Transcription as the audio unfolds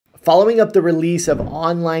Following up the release of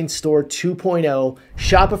Online Store 2.0,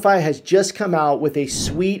 Shopify has just come out with a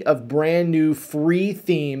suite of brand new free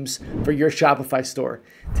themes for your Shopify store.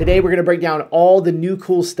 Today, we're gonna break down all the new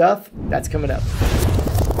cool stuff that's coming up.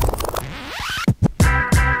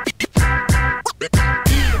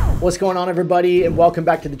 What's going on, everybody, and welcome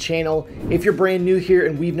back to the channel. If you're brand new here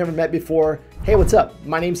and we've never met before, hey, what's up?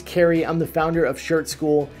 My name's Kerry. I'm the founder of Shirt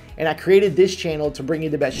School, and I created this channel to bring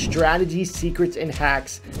you the best strategies, secrets, and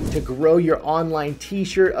hacks to grow your online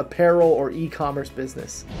t-shirt, apparel, or e-commerce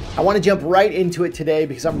business. I want to jump right into it today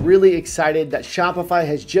because I'm really excited that Shopify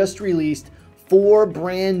has just released 4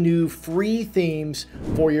 brand new free themes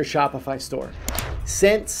for your Shopify store: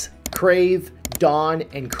 Sense, Crave, Dawn,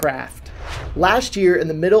 and Craft. Last year, in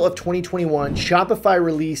the middle of 2021, Shopify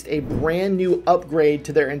released a brand new upgrade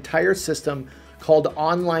to their entire system called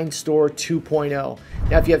Online Store 2.0.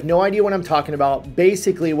 Now, if you have no idea what I'm talking about,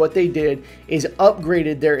 basically what they did is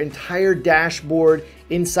upgraded their entire dashboard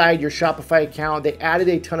inside your Shopify account. They added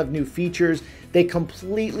a ton of new features. They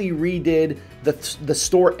completely redid the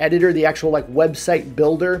store editor, the actual website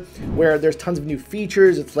builder, where there's tons of new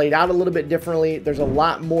features. It's laid out a little bit differently. There's a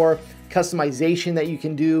lot more customization that you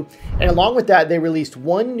can do. And along with that, they released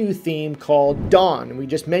one new theme called Dawn, and we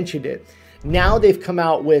just mentioned it. Now they've come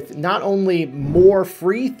out with not only more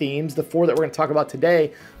free themes, the 4 that we're going to talk about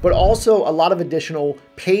today, but also a lot of additional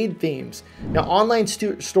paid themes. Now, Online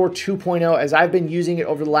Store 2.0, as I've been using it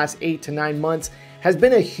over the last 8 to 9 months, has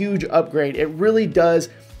been a huge upgrade. It really does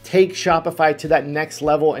take Shopify to that next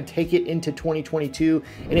level and take it into 2022.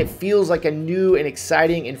 And it feels like a new and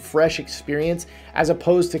exciting and fresh experience as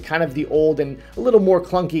opposed to kind of the old and a little more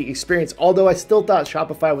clunky experience. Although I still thought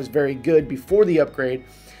Shopify was very good before the upgrade,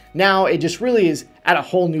 now it just really is at a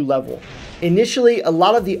whole new level. Initially, a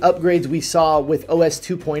lot of the upgrades we saw with OS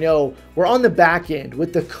 2.0 were on the back end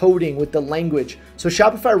with the coding, with the language. So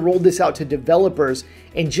Shopify rolled this out to developers,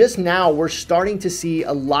 and just now we're starting to see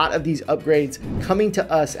a lot of these upgrades coming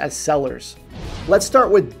to us as sellers. Let's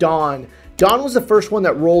start with Dawn. Dawn was the first one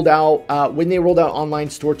that rolled out when they rolled out Online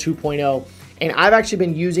Store 2.0. And I've actually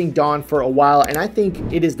been using Dawn for a while, and I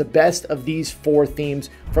think it is the best of these 4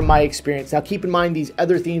 themes from my experience. Now, keep in mind, these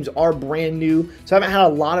other themes are brand new, so I haven't had a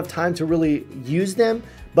lot of time to really use them,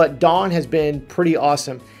 but Dawn has been pretty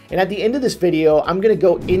awesome. And at the end of this video, I'm gonna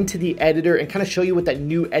go into the editor and kind of show you what that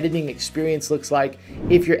new editing experience looks like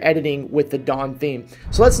if you're editing with the Dawn theme.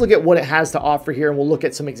 So let's look at what it has to offer here, and we'll look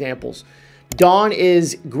at some examples. Dawn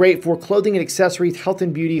is great for clothing and accessories, health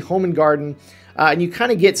and beauty, home and garden. And you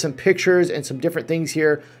kind of get some pictures and some different things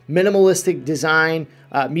here. Minimalistic design,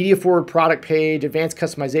 media forward product page, advanced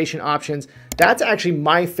customization options. That's actually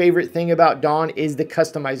my favorite thing about Dawn is the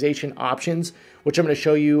customization options, which I'm going to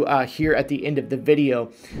show you here at the end of the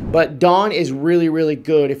video. But Dawn is really, really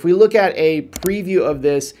good. If we look at a preview of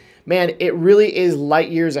this, man, it really is light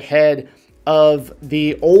years ahead of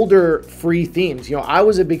the older free themes. You know, I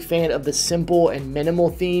was a big fan of the simple and minimal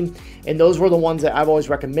theme, and those were the ones that I've always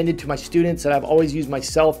recommended to my students, that I've always used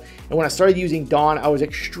myself. And when I started using Dawn, I was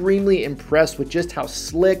extremely impressed with just how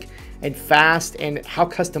slick and fast and how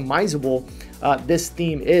customizable this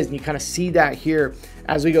theme is. And you kind of see that here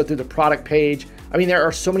as we go through the product page. I mean, there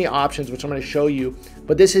are so many options, which I'm going to show you,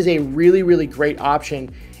 but this is a really, really great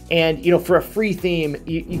option. And you know, for a free theme,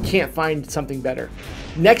 you can't find something better.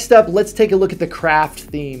 Next up, let's take a look at the Craft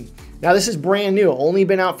theme. Now, this is brand new, only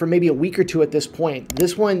been out for maybe a week or 2 at this point.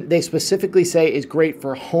 This one, they specifically say, is great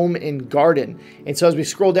for home and garden. And so as we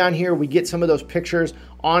scroll down here, we get some of those pictures: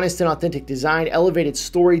 honest and authentic design, elevated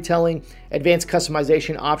storytelling, advanced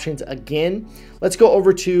customization options again. Let's go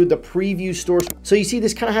over to the preview store. So you see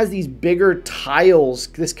this kind of has these bigger tiles,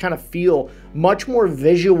 this kind of feel, much more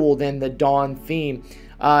visual than the Dawn theme.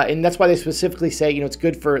 And that's why they specifically say, you know, it's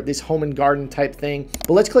good for this home and garden type thing.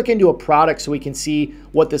 But let's click into a product so we can see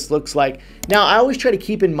what this looks like. Now, I always try to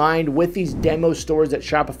keep in mind with these demo stores that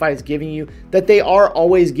Shopify is giving you, that they are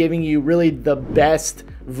always giving you really the best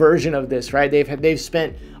version of this, right? They've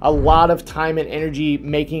spent a lot of time and energy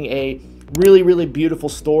making a really, really beautiful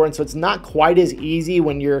store. And so it's not quite as easy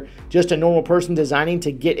when you're just a normal person designing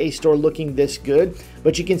to get a store looking this good.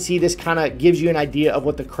 But you can see this kind of gives you an idea of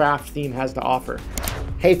what the Craft theme has to offer.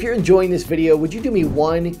 Hey, if you're enjoying this video, would you do me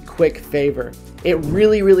one quick favor? It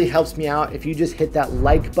really, really helps me out if you just hit that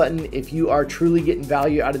like button. If you are truly getting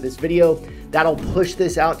value out of this video, that'll push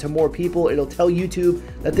this out to more people. It'll tell YouTube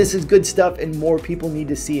that this is good stuff and more people need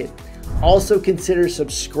to see it. Also consider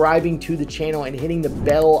subscribing to the channel and hitting the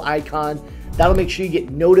bell icon That'll make sure you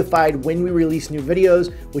get notified when we release new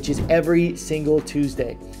videos, which is every single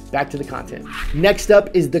Tuesday. Back to the content. Next up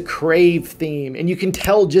is the Crave theme. And you can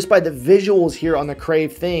tell just by the visuals here on the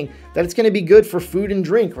Crave thing that it's gonna be good for food and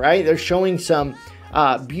drink, right? They're showing some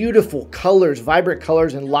beautiful colors, vibrant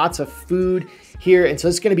colors, and lots of food here. And so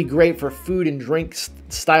it's gonna be great for food and drink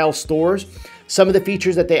style stores. Some of the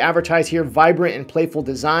features that they advertise here: vibrant and playful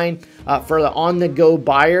design for the on-the-go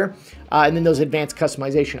buyer, and then those advanced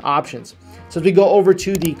customization options. So as we go over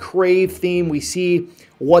to the Crave theme, we see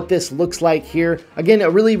what this looks like here. Again, a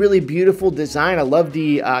really, really beautiful design. I love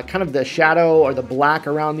the kind of the shadow or the black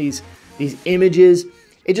around these images.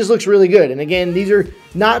 It just looks really good. And again, these are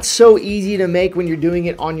not so easy to make when you're doing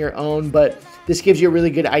it on your own, but this gives you a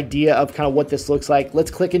really good idea of kind of what this looks like.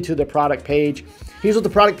 Let's click into the product page. Here's what the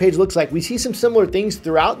product page looks like. We see some similar things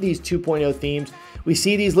throughout these 2.0 themes. We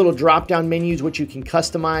see these little drop-down menus, which you can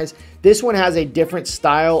customize. This one has a different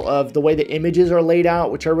style of the way the images are laid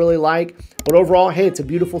out, which I really like. But overall, hey, it's a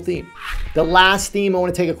beautiful theme. The last theme I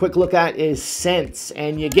want to take a quick look at is scents.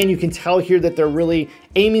 And again, you can tell here that they're really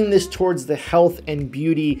aiming this towards the health and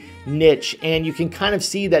beauty niche. And you can kind of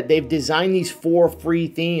see that they've designed these 4 free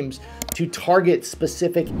themes to target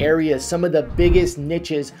specific areas, some of the biggest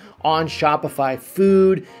niches on Shopify: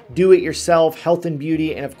 food, do-it-yourself, health and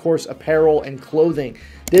beauty, and of course, apparel and clothing.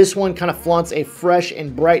 This one kind of flaunts a fresh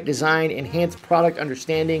and bright design, enhanced product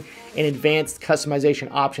understanding, and advanced customization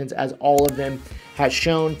options, as all of them has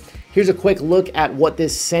shown. Here's a quick look at what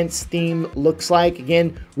this scents theme looks like.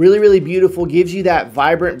 Again, really, really beautiful, gives you that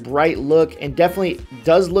vibrant, bright look, and definitely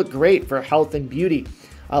does look great for health and beauty.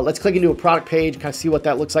 Let's click into a product page, kind of see what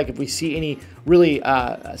that looks like, if we see any really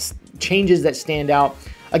changes that stand out.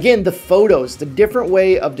 Again, the photos, the different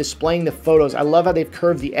way of displaying the photos. I love how they've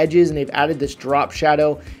curved the edges and they've added this drop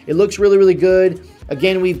shadow. It looks really, really good.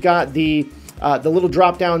 Again, we've got the little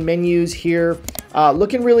drop-down menus here.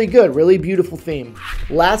 Looking really good, really beautiful theme.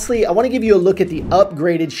 Lastly, I want to give you a look at the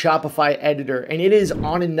upgraded Shopify editor, and it is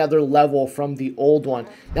on another level from the old one.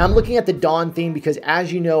 Now I'm looking at the Dawn theme because,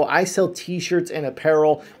 as you know, I sell t-shirts and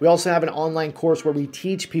apparel. We also have an online course where we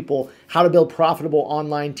teach people how to build profitable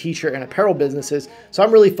online t-shirt and apparel businesses. So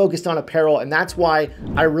I'm really focused on apparel, and that's why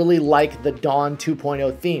I really like the Dawn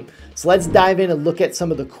 2.0 theme. So let's dive in and look at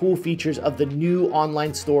some of the cool features of the new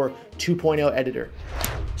online store 2.0 editor.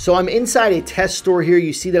 So I'm inside a test store here.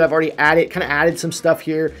 You see that I've already added some stuff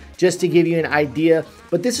here just to give you an idea,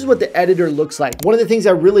 but this is what the editor looks like. One of the things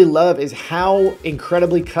I really love is how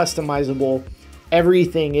incredibly customizable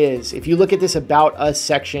everything is. If you look at this About Us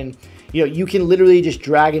section, you can literally just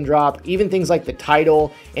drag and drop even things like the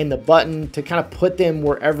title and the button to kind of put them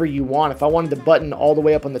wherever you want. If I wanted the button all the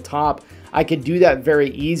way up on the top, I could do that very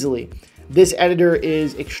easily. This editor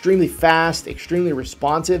is extremely fast, extremely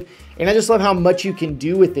responsive, and I just love how much you can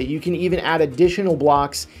do with it. You can even add additional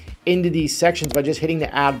blocks into these sections by just hitting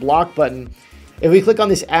the Add Block button. If we click on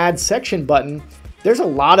this Add Section button, there's a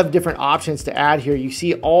lot of different options to add here. You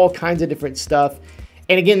see all kinds of different stuff.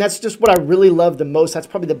 And again, that's just what I really love the most. That's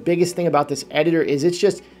probably the biggest thing about this editor is it's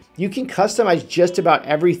just, you can customize just about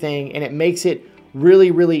everything, and it makes it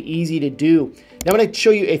really, really easy to do. Now I'm going to show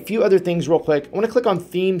you a few other things real quick. I want to click on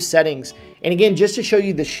theme settings. And again, just to show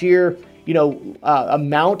you the sheer,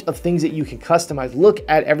 amount of things that you can customize. Look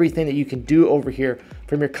at everything that you can do over here,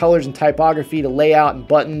 from your colors and typography to layout and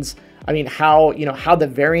buttons. I mean, how the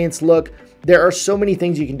variants look. There are so many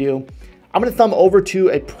things you can do. I'm going to thumb over to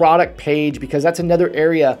a product page because that's another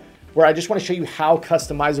area where I just want to show you how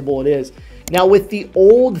customizable it is. Now with the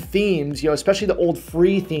old themes, especially the old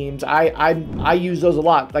free themes, I use those a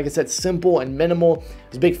lot. Like I said, simple and minimal. I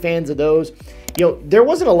was big fans of those. There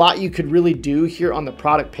wasn't a lot you could really do here on the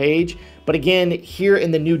product page, but again, here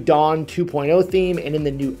in the new Dawn 2.0 theme and in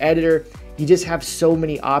the new editor, you just have so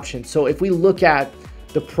many options. So if we look at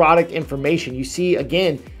the product information, you see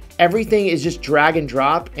again, everything is just drag and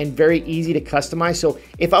drop and very easy to customize. So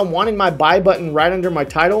if I wanted my buy button right under my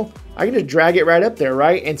title, I can just drag it right up there,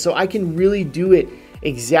 right? And so I can really do it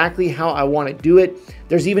exactly how I want to do it.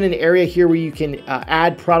 There's even an area here where you can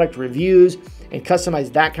add product reviews and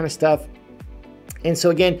customize that kind of stuff. And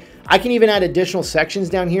so again, I can even add additional sections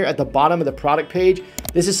down here at the bottom of the product page.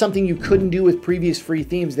 This is something you couldn't do with previous free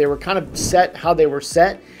themes. They were kind of set how they were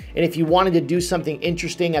set. And if you wanted to do something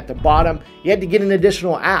interesting at the bottom, you had to get an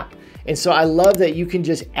additional app. And so I love that you can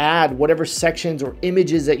just add whatever sections or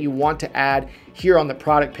images that you want to add here on the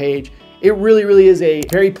product page. It really, really is a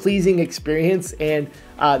very pleasing experience, and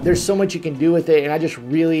there's so much you can do with it, and I just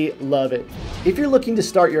really love it. If you're looking to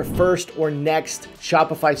start your first or next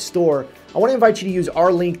Shopify store, I want to invite you to use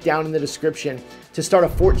our link down in the description to start a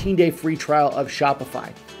 14-day free trial of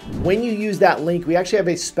Shopify. When you use that link, we actually have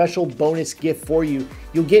a special bonus gift for you.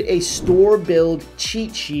 You'll get a store build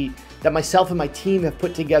cheat sheet that myself and my team have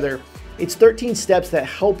put together. It's 13 steps that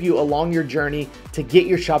help you along your journey to get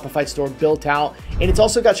your Shopify store built out. And it's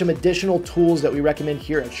also got some additional tools that we recommend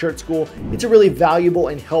here at Shirt School. It's a really valuable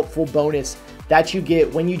and helpful bonus that you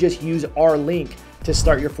get when you just use our link to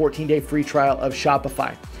start your 14-day free trial of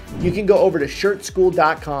Shopify. You can go over to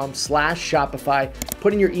shirtschool.com/Shopify,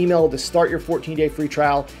 put in your email to start your 14-day free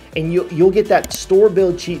trial, and you'll get that store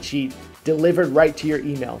build cheat sheet delivered right to your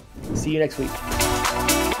email. See you next week.